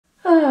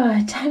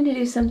Time to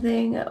do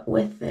something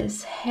with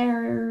this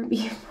hair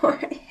before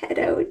I head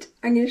out.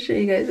 I'm gonna show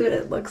you guys what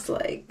it looks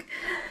like.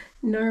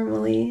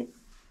 Normally,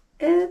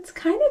 it's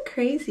kind of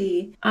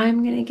crazy.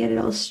 I'm gonna get it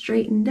all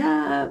straightened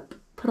up,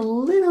 put a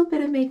little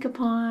bit of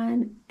makeup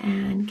on,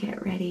 and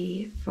get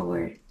ready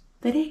for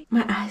the day.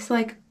 My eyes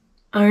like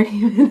aren't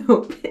even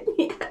open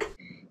yet.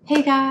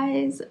 Hey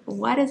guys,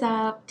 what is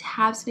up?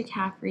 Tabs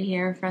McCaffrey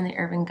here from the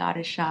Urban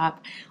Goddess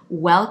shop.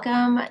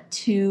 Welcome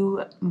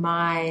to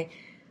my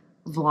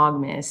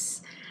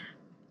Vlogmas.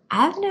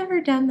 I've never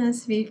done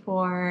this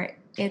before.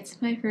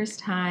 It's my first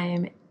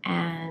time,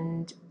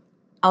 and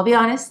I'll be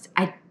honest,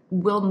 I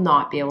will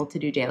not be able to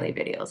do daily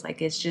videos.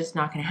 Like, it's just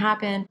not gonna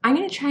happen. I'm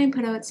gonna try and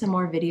put out some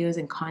more videos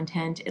and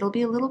content. It'll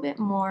be a little bit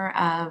more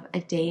of a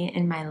day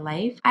in my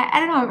life.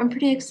 I don't know, I'm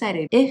pretty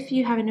excited. If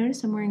you haven't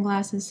noticed, I'm wearing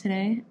glasses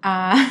today.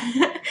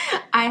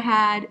 I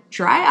had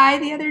dry eye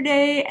the other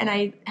day, and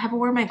I haven't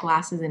worn my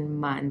glasses in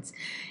months.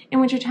 In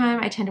wintertime,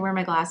 I tend to wear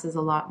my glasses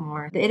a lot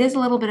more. It is a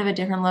little bit of a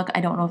different look.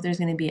 I don't know if there's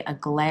gonna be a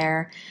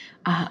glare.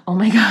 Oh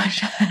my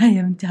gosh, I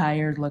am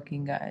tired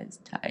looking, guys,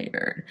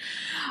 tired.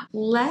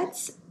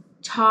 Let's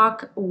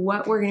talk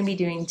what we're going to be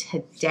doing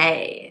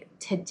today.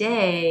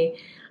 Today,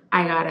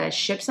 I gotta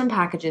ship some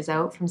packages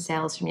out from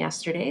sales from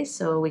yesterday,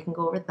 so we can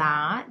go over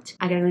that.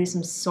 I gotta go do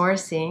some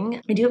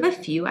sourcing. I do have a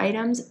few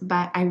items,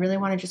 but I really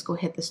want to just go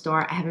hit the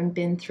store. I haven't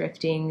been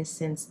thrifting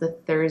since the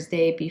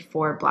Thursday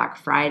before Black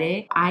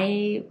Friday.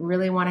 I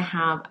really want to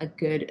have a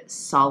good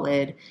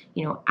solid,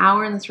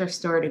 hour in the thrift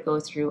store to go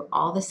through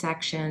all the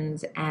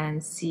sections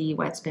and see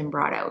what's been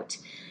brought out.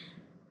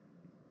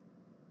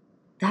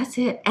 That's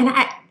it. And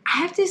I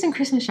have to do some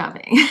Christmas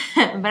shopping,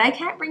 but I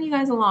can't bring you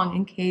guys along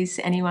in case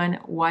anyone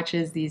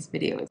watches these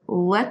videos.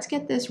 Let's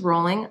get this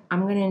rolling.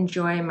 I'm gonna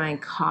enjoy my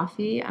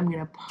coffee. I'm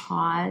gonna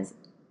pause.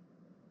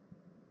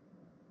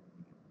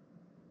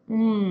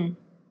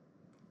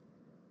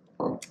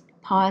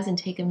 Pause and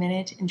take a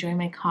minute, enjoy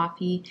my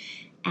coffee,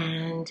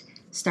 and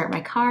start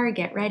my car,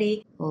 get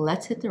ready.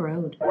 Let's hit the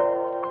road.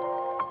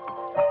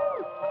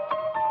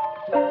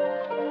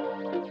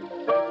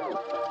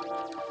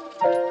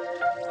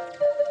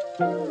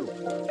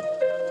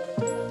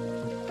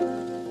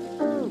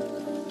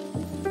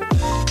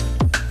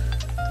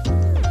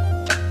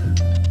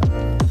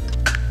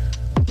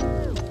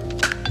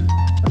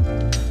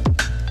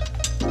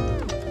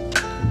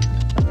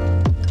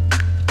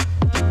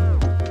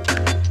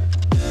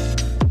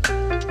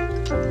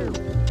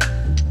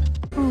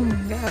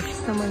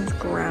 Someone's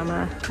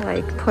grandma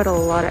put a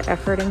lot of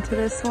effort into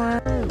this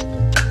one.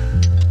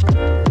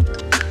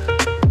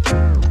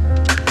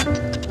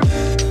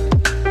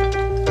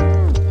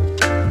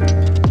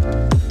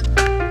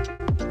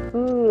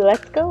 Ooh,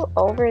 let's go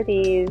over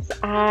these.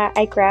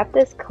 I grabbed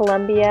this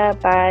Columbia,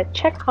 but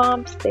check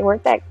comps, they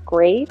weren't that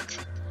great.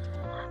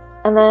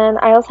 And then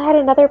I also had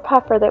another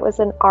puffer that was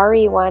an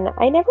Ari one.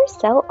 I never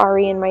sell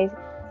Ari in my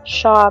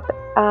shop.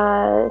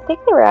 I think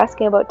they were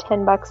asking about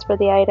 10 bucks for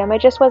the item. I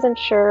just wasn't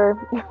sure.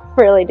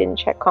 Really didn't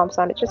check comps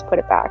on it, just put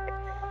it back.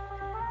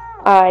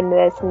 And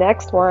this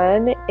next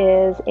one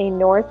is a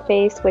North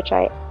Face, which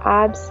I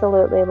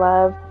absolutely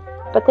love,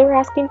 but they were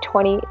asking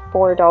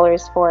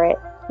 $24 for it.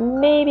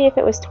 Maybe if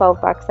it was 12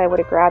 bucks I would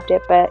have grabbed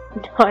it, but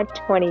not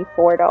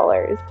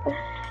 $24.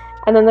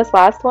 And then this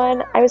last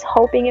one, I was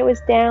hoping it was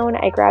down.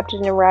 I grabbed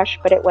it in a rush,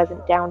 but it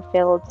wasn't down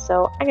filled,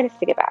 so I'm gonna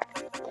stick it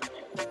back.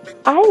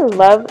 I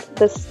love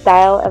the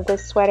style of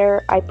this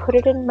sweater. I put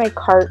it in my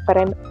cart, but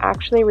I'm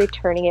actually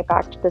returning it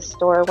back to the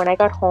store. When I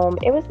got home,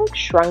 it was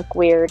shrunk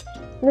weird.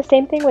 And the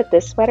same thing with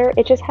this sweater.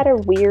 It just had a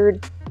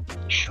weird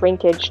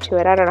shrinkage to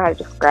it. I don't know how to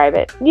describe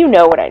it. You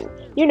know what I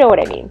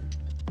mean.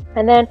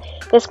 And then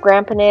this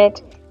Grandpa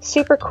knit,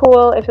 super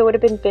cool. If it would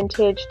have been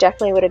vintage,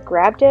 definitely would have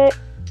grabbed it.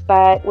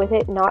 But with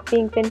it not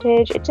being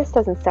vintage, it just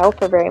doesn't sell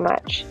for very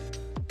much.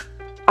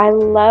 I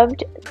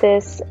loved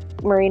this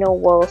merino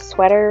wool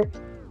sweater,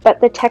 but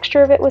the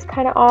texture of it was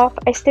kind of off.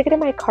 I stick it in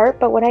my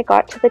cart, but when I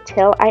got to the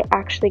till, I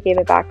actually gave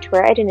it back to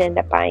her. I didn't end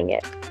up buying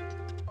it.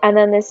 And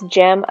then this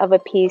gem of a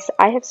piece.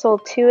 I have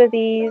sold two of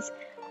these.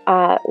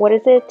 What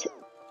is it?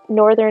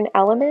 Northern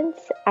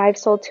Elements. I've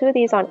sold two of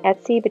these on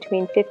Etsy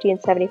between $50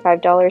 and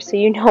 $75, so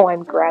you know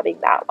I'm grabbing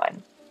that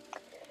one.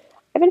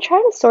 I've been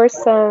trying to source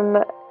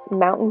some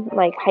mountain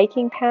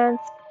hiking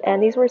pants,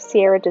 and these were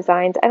Sierra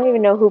Designs. I don't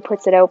even know who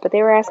puts it out, but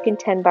they were asking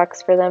 10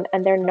 bucks for them,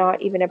 and they're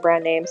not even a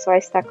brand name, so I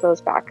stuck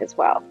those back as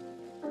well.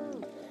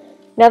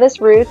 Now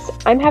this Roots,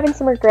 I'm having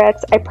some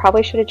regrets. I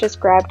probably should have just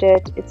grabbed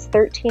it. It's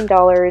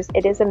 $13.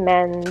 It is a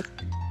men's.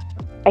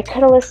 I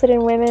could have listed in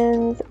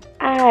women's.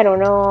 I don't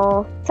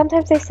know.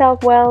 Sometimes they sell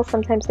well,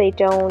 sometimes they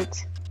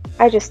don't.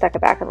 I just stuck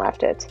it back and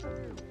left it.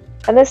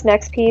 And this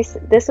next piece,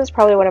 this was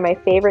probably one of my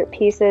favorite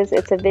pieces.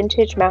 It's a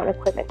vintage Mountain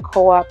Equipment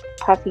Co-op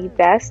puffy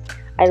vest.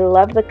 I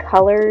love the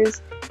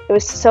colors. It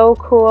was so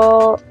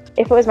cool.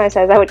 If it was my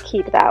size, I would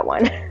keep that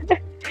one.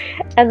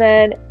 And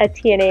then a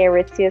TNA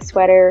Aritzia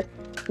sweater.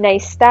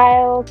 Nice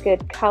style,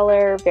 good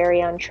color,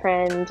 very on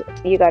trend.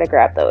 You gotta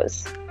grab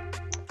those.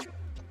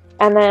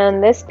 And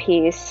then this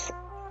piece,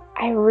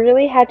 I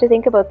really had to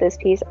think about this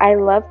piece. I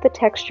love the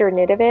texture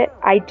knit of it.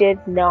 I did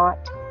not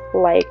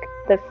like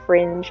the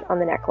fringe on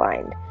the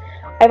neckline.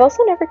 I've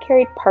also never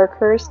carried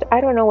Parkhurst.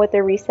 I don't know what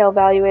their resale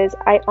value is.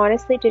 I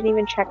honestly didn't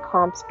even check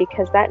comps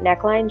because that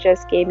neckline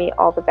just gave me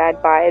all the bad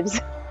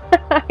vibes.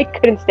 I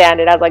couldn't stand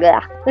it. I was like,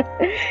 ugh.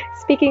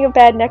 Speaking of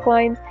bad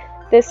necklines,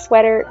 this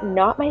sweater,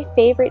 not my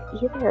favorite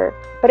either,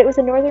 but it was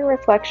a Northern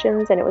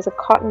Reflections and it was a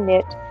cotton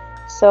knit.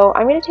 So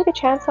I'm going to take a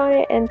chance on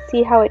it and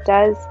see how it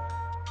does.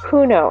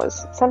 Who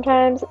knows?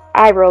 Sometimes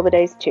I roll the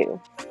dice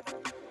too.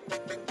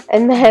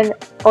 And then,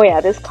 oh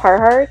yeah, this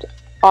Carhartt,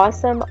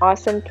 awesome,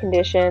 awesome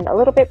condition. A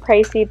little bit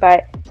pricey,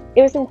 but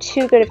it was in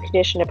too good of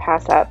condition to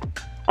pass up.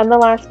 And the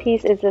last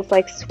piece is this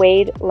like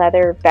suede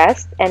leather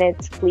vest, and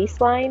it's fleece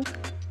lined.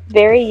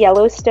 Very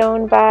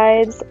Yellowstone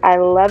vibes. I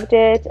loved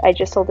it. I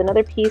just sold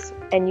another piece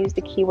and used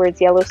the keywords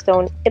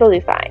Yellowstone. It'll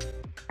do fine.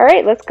 All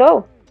right, let's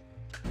go.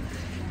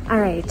 All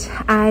right,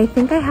 I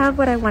think I have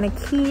what I want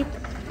to keep,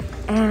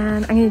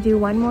 and I'm gonna do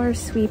one more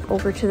sweep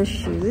over to the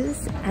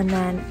shoes, and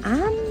then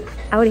I'm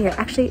out of here.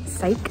 Actually,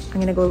 psych,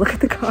 I'm gonna go look at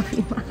the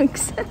coffee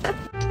mugs.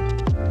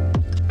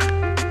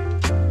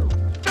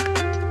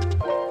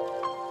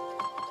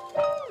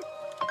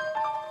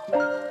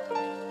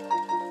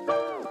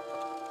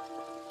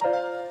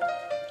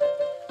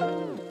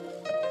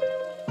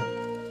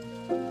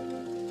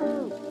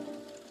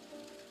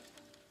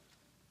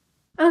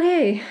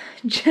 Okay,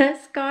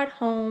 just got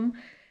home.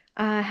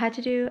 Had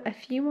to do a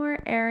few more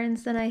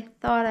errands than I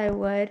thought I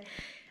would,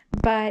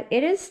 but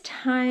it is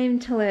time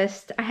to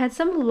list. I had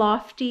some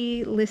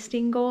lofty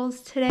listing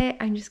goals today.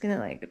 I'm just gonna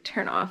like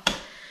turn off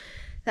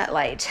that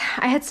light.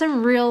 I had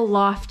some real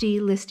lofty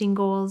listing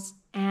goals,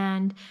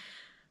 and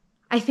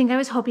I think I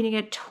was hoping to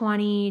get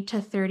 20 to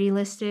 30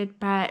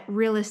 listed, but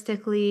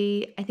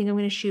realistically, I think I'm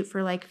gonna shoot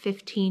for like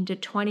 15 to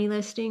 20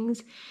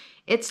 listings.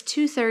 It's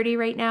 2:30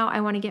 right now.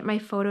 I wanna get my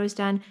photos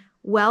done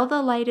while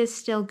the light is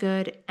still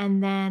good,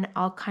 and then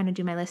I'll kind of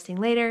do my listing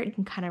later. You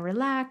can kind of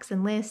relax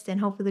and list,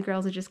 and hopefully the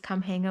girls will just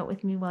come hang out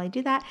with me while I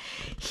do that.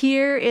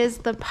 Here is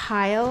the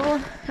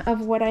pile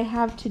of what I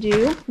have to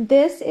do.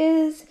 This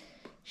is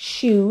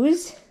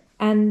shoes,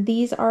 and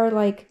these are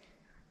like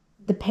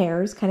the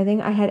pairs kind of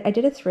thing. I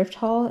did a thrift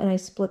haul and I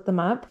split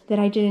them up that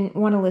I didn't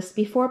want to list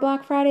before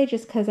Black Friday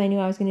just because I knew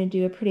I was going to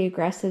do a pretty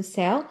aggressive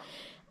sale.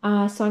 So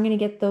I'm going to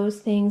get those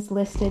things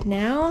listed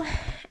now.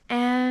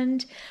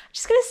 And I'm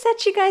just gonna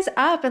set you guys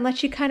up and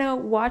let you kind of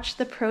watch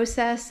the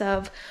process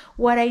of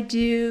what I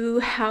do,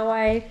 how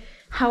I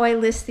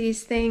list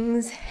these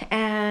things.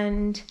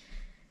 And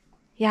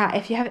yeah,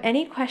 if you have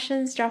any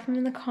questions, drop them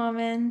in the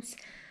comments,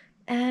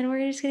 and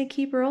we're just gonna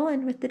keep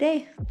rolling with the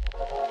day.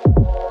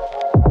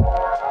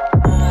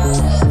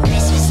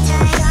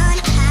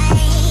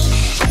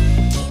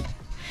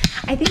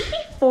 I think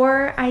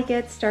before I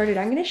get started,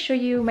 I'm gonna show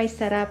you my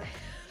setup,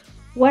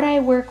 what I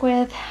work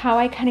with, how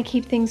I kind of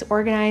keep things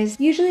organized.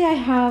 Usually I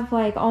have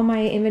like all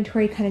my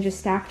inventory kind of just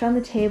stacked on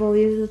the table.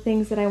 These are the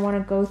things that I want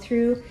to go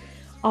through.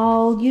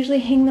 I'll usually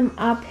hang them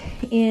up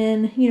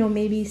in, you know,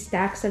 maybe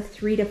stacks of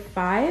 3 to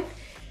 5,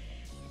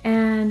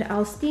 and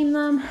I'll steam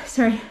them.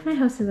 Sorry, my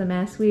house is a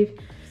mess. We've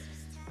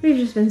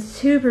just been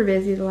super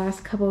busy the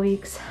last couple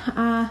weeks.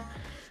 I'll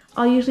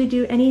usually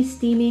do any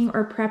steaming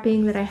or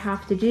prepping that I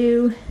have to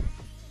do.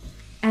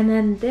 And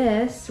then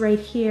this right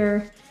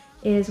here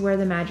is where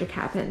the magic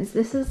happens.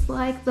 This is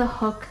like the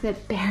hook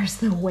that bears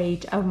the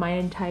weight of my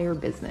entire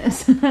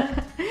business.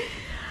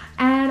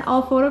 And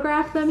I'll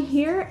photograph them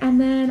here, and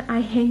then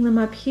I hang them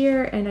up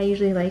here, and I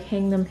usually like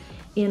hang them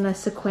in a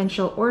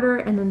sequential order,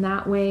 and then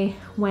that way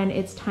when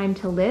it's time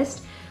to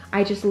list,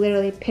 I just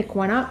literally pick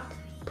one up,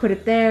 put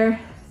it there,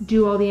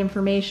 do all the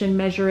information,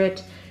 measure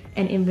it,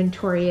 and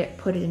inventory it,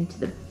 put it into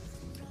the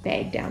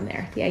bag down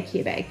there, the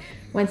IKEA bag.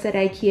 Once that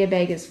IKEA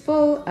bag is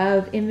full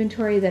of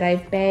inventory that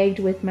I've bagged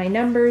with my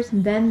numbers,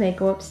 then they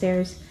go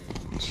upstairs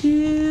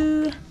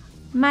to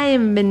my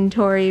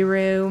inventory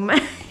room.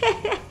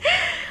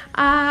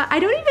 I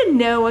don't even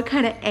know what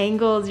kind of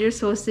angles you're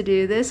supposed to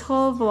do. This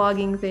whole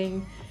vlogging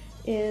thing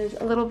is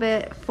a little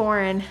bit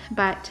foreign,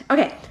 but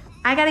okay,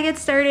 I gotta get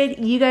started.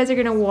 You guys are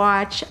gonna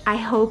watch. I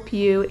hope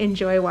you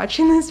enjoy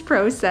watching this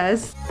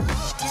process.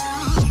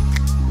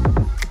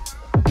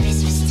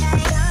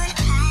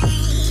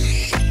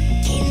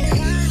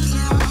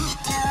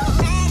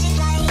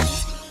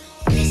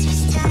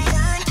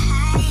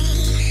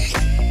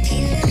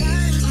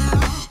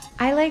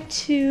 I like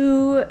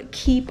to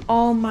keep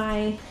all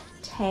my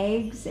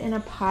tags in a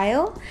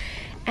pile,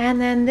 and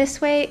then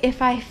this way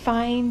if I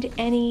find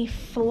any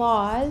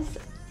flaws,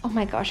 oh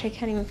my gosh, I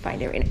can't even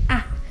find it right now.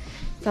 Ah,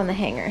 it's on the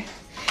hanger.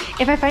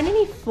 If I find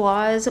any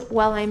flaws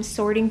while I'm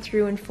sorting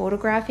through and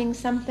photographing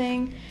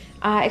something,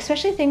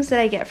 especially things that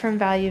I get from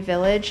Value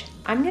Village,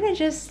 I'm gonna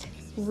just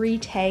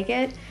re-tag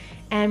it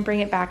and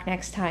bring it back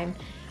next time.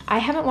 I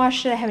haven't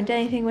washed it, I haven't done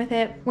anything with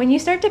it. When you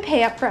start to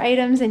pay up for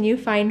items and you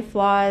find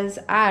flaws,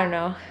 I don't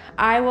know,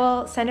 I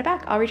will send it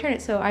back, I'll return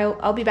it. So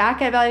I'll be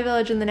back at Value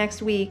Village in the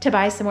next week to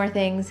buy some more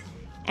things,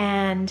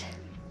 and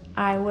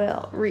I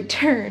will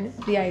return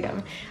the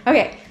item.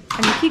 Okay,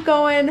 I'm gonna keep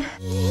going.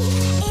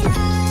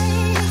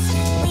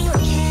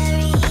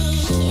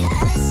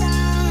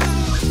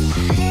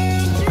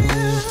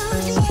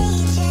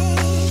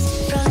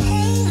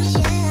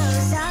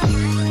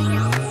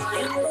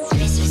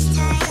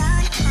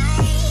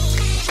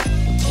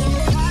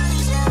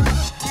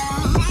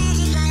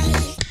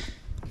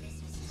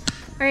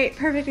 All right,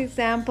 perfect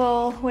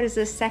example. What is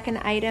this second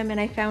item? And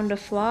I found a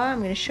flaw.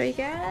 I'm gonna show you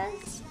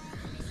guys.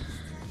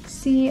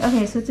 See,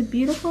 okay, so it's a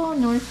beautiful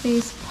North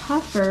Face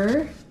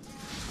puffer,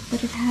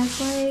 but it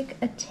has like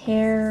a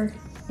tear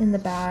in the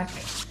back.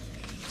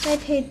 I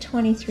paid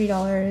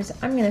 $23.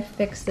 I'm gonna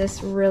fix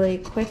this really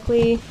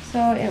quickly.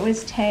 So it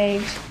was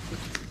tagged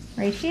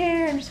right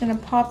here. I'm just gonna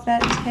pop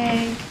that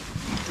tag.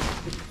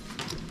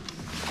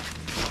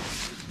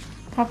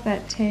 Pop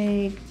that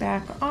tag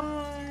back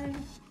on.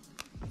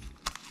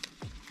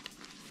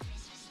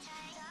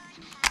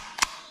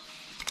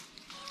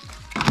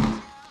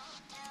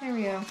 There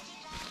we go.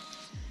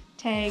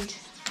 Tagged.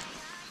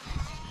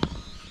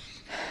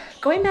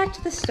 Going back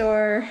to the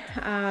store,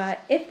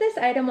 if this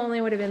item only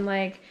would have been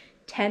like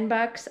 10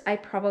 bucks, I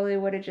probably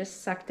would have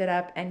just sucked it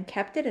up and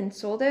kept it and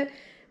sold it.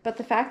 But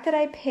the fact that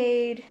I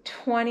paid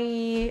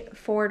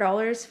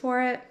 $24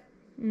 for it,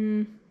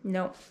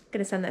 nope,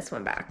 gonna send this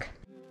one back.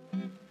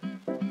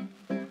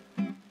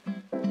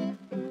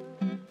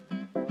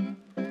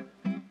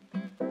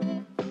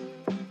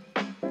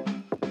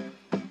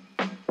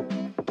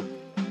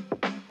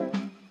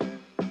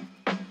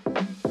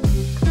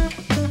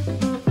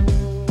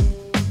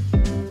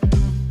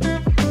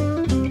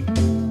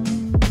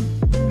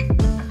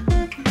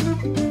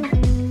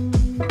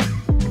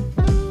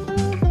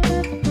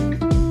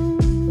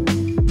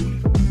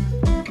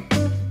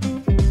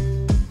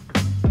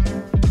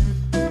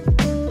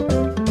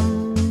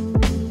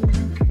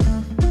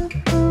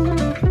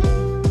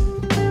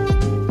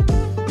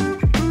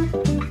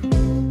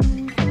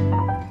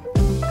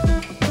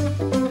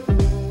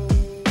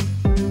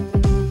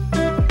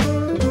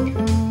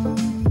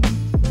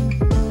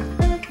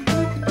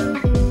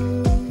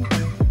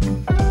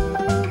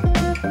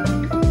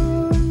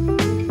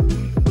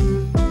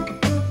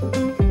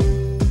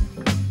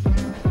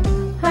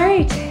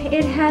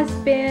 It has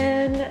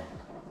been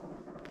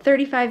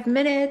 35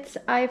 minutes.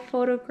 I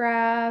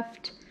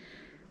photographed,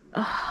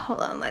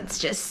 hold on, let's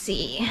just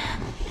see.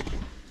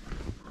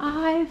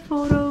 I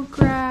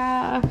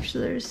photographed, so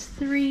there's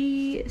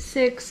 3,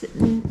 6,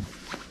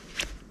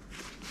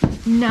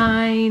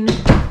 9,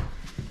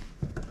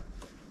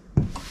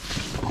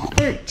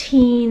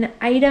 13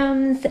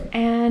 items,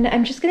 and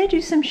I'm just gonna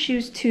do some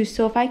shoes too.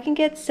 So if I can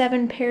get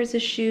 7 pairs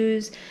of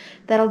shoes,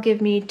 that'll give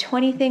me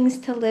 20 things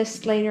to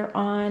list later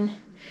on.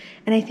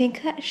 And I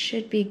think that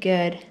should be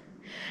good.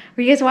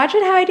 Were you guys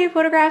watching how I do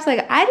photographs?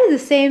 Like, I do the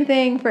same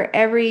thing for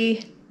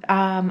every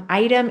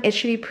item. It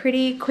should be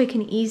pretty quick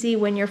and easy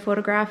when you're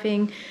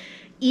photographing.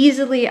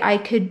 Easily, I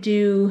could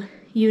do,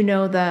 you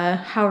know, the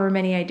however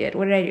many I did.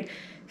 What did I do?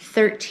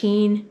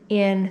 13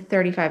 in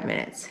 35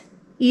 minutes.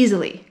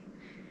 Easily.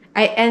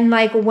 And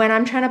like when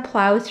I'm trying to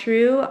plow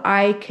through,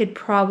 I could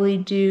probably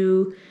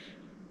do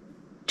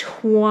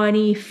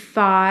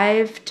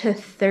 25 to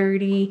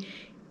 30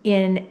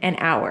 in an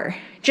hour.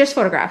 Just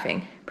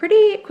photographing.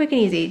 Pretty quick and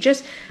easy.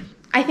 Just,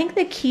 I think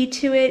the key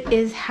to it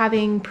is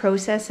having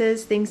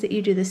processes, things that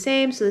you do the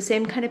same. So the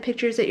same kind of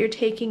pictures that you're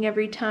taking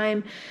every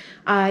time.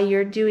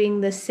 You're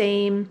doing the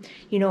same,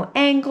 you know,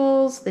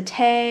 angles, the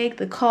tag,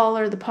 the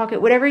collar, the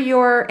pocket, whatever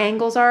your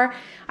angles are.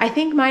 I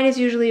think mine is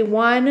usually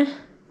 1,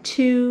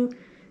 2,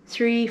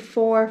 3,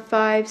 4,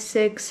 5,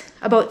 6,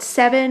 about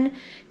 7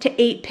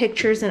 to 8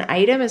 pictures an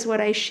item is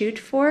what I shoot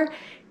for.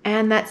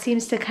 And that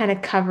seems to kind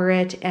of cover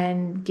it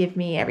and give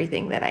me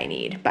everything that I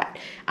need. But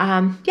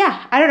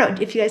yeah, I don't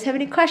know. If you guys have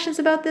any questions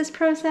about this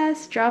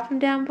process, drop them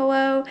down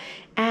below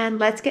and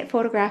let's get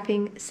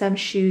photographing some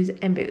shoes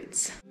and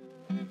boots.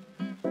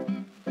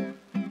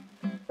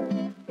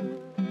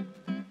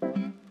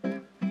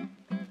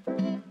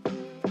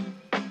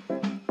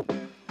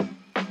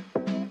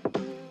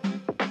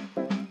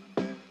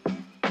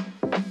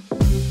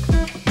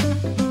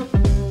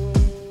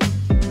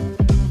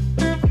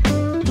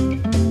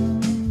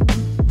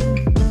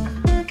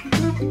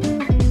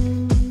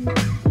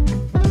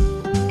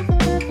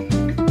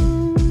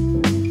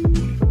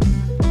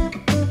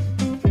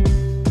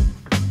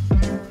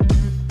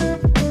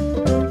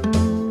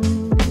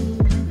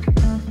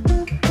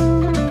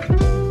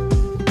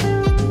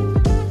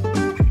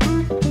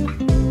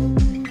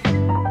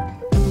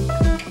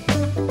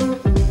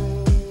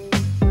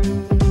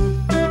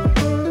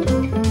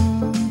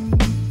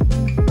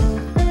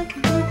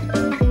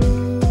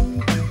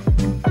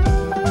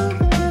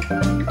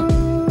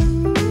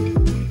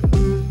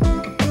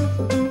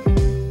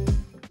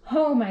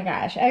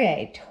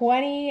 Okay,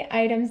 20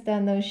 items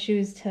done. Those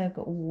shoes took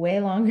way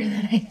longer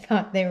than I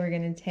thought they were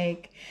gonna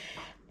take,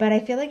 but I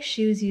feel like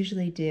shoes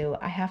usually do.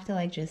 I have to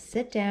like just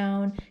sit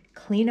down,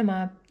 clean them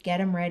up, get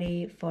them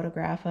ready,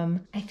 photograph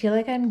them. I feel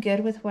like I'm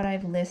good with what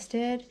I've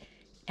listed,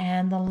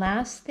 And the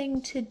last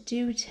thing to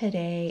do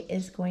today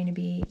is going to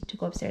be to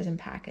go upstairs and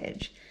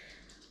package.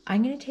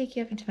 I'm going to take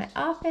you up into my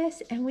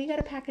office and we got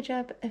to package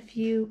up a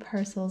few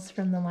parcels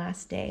from the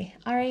last day.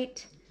 All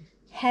right,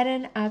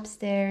 heading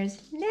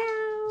upstairs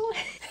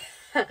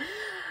now.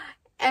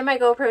 And my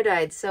GoPro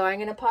died, so I'm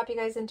going to pop you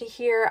guys into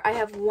here. I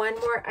have one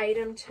more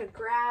item to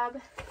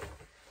grab,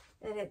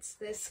 and it's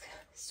this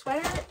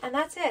sweater, and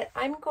that's it.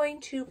 I'm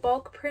going to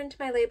bulk print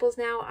my labels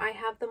now. I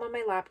have them on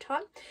my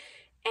laptop,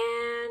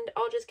 and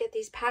I'll just get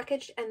these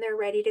packaged and they're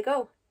ready to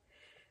go.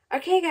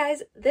 Okay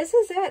guys, this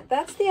is it.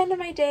 That's the end of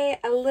my day.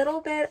 A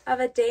little bit of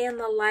a day in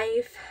the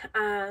life.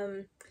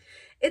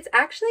 It's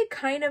actually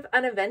kind of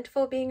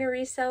uneventful being a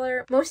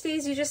reseller. Most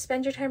days you just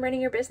spend your time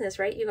running your business,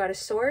 right? You gotta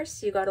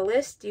source, you gotta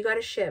list, you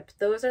gotta ship.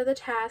 Those are the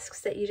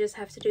tasks that you just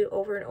have to do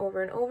over and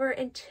over and over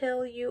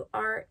until you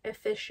are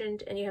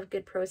efficient and you have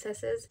good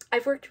processes.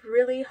 I've worked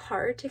really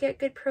hard to get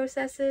good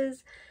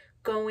processes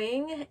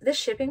going. The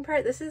shipping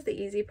part, this is the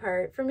easy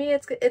part. For me,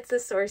 it's the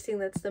sourcing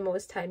that's the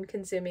most time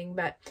consuming,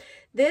 but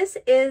this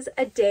is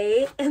a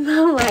day in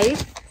the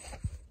life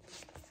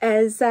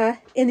as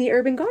in the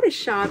Urban Goddess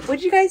shop. What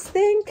did you guys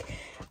think?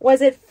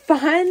 Was it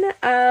fun?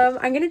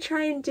 I'm gonna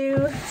try and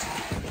do,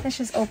 let's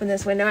just open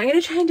this window. I'm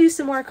gonna try and do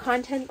some more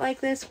content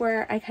like this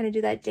where I kind of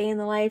do that day in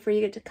the life where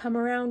you get to come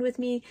around with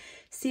me,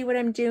 see what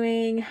I'm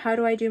doing, how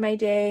do I do my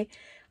day.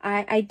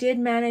 I did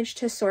manage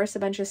to source a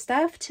bunch of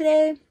stuff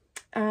today.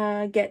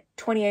 Get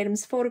 20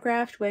 items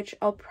photographed, which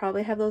I'll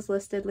probably have those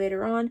listed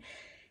later on,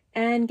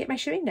 and get my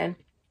shipping done.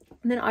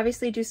 And then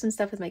obviously do some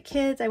stuff with my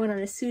kids. I went on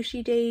a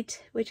sushi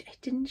date, which I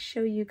didn't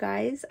show you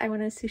guys. I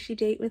went on a sushi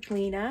date with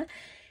Lena.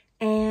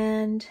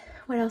 And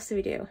what else did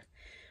we do?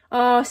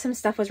 Oh, some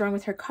stuff was wrong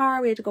with her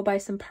car. We had to go buy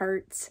some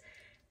parts.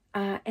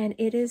 And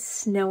it is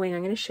snowing.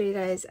 I'm going to show you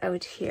guys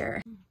out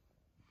here.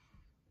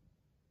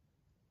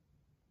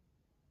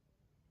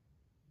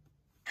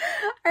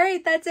 All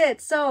right, that's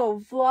it.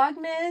 So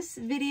Vlogmas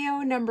video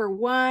number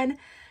 1.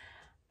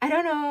 I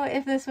don't know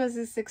if this was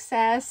a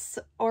success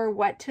or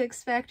what to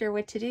expect or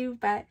what to do,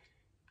 but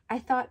I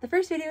thought the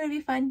first video would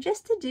be fun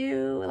just to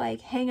do,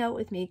 like, hang out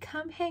with me.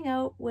 Come hang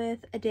out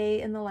with a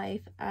day in the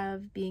life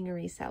of being a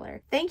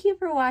reseller. Thank you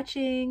for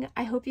watching.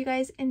 I hope you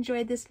guys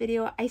enjoyed this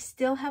video. I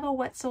still have a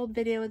what sold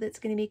video that's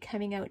going to be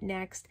coming out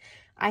next.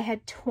 I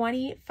had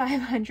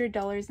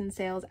 $2,500 in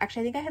sales.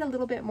 Actually, I think I had a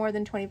little bit more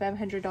than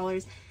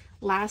 $2,500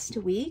 last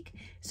week,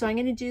 so I'm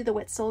going to do the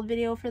what sold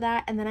video for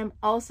that, and then I'm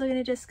also going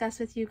to discuss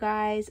with you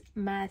guys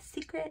my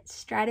secret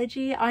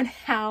strategy on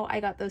how I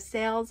got those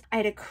sales. I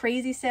had a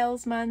crazy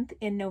sales month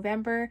in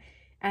November,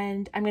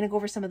 and I'm going to go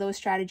over some of those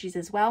strategies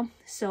as well,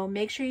 so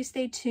make sure you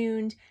stay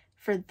tuned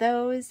for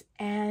those.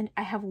 And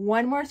I have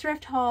one more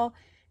thrift haul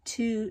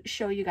to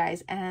show you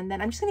guys, and then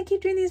I'm just going to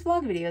keep doing these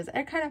vlog videos.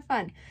 They're kind of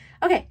fun.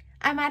 Okay,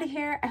 I'm out of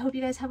here. I hope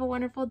you guys have a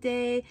wonderful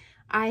day.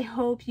 I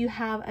hope you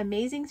have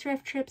amazing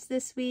thrift trips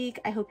this week.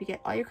 I hope you get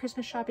all your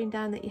Christmas shopping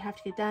done that you have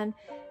to get done,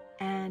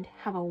 and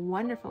have a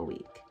wonderful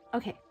week.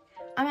 Okay,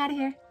 I'm out of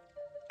here.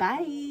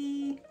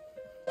 Bye.